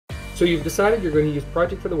So you've decided you're going to use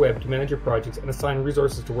Project for the Web to manage your projects and assign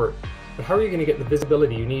resources to work. But how are you going to get the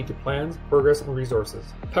visibility you need to plans, progress, and resources?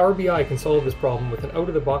 Power BI can solve this problem with an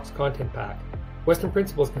out-of-the-box content pack. Western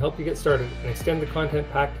Principles can help you get started and extend the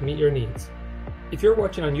content pack to meet your needs. If you're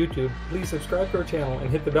watching on YouTube, please subscribe to our channel and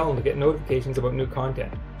hit the bell to get notifications about new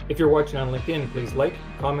content. If you're watching on LinkedIn, please like,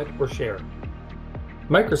 comment, or share.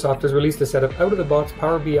 Microsoft has released a set of out-of-the-box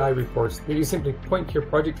Power BI reports that you simply point to your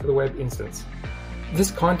Project for the Web instance. This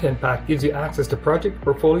content pack gives you access to project,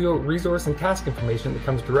 portfolio, resource, and task information that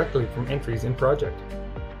comes directly from entries in Project.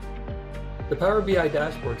 The Power BI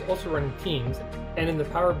dashboards also run in Teams and in the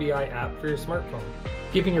Power BI app for your smartphone,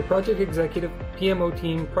 giving your project executive, PMO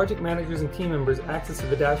team, project managers, and team members access to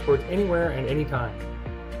the dashboards anywhere and anytime.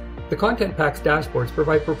 The Content Pack's dashboards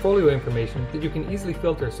provide portfolio information that you can easily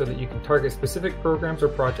filter so that you can target specific programs or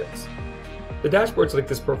projects. The dashboards like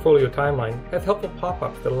this portfolio timeline have helpful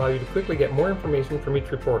pop-ups that allow you to quickly get more information from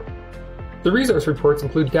each report. The resource reports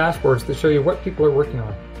include dashboards that show you what people are working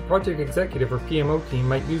on. The project executive or PMO team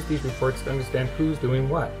might use these reports to understand who's doing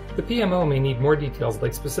what. The PMO may need more details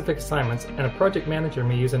like specific assignments, and a project manager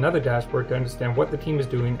may use another dashboard to understand what the team is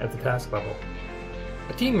doing at the task level.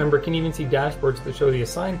 A team member can even see dashboards that show the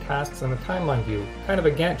assigned tasks on a timeline view, kind of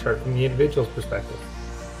a Gantt chart from the individual's perspective.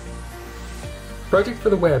 Project for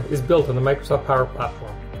the Web is built on the Microsoft Power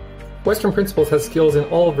Platform. Western Principles has skills in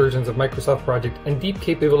all versions of Microsoft Project and deep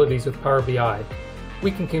capabilities with Power BI.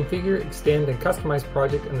 We can configure, extend, and customize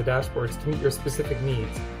Project and the dashboards to meet your specific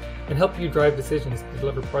needs and help you drive decisions to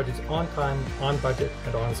deliver projects on time, on budget,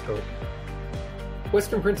 and on scope.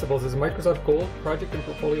 Western Principles is a Microsoft Gold Project and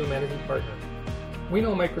Portfolio Management Partner. We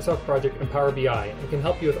know Microsoft Project and Power BI and can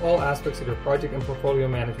help you with all aspects of your project and portfolio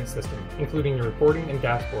management system, including your reporting and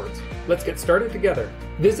dashboards. Let's get started together.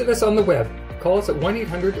 Visit us on the web. Call us at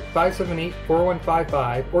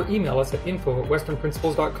 1-800-578-4155 or email us at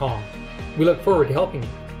info@westernprinciples.com. We look forward to helping you.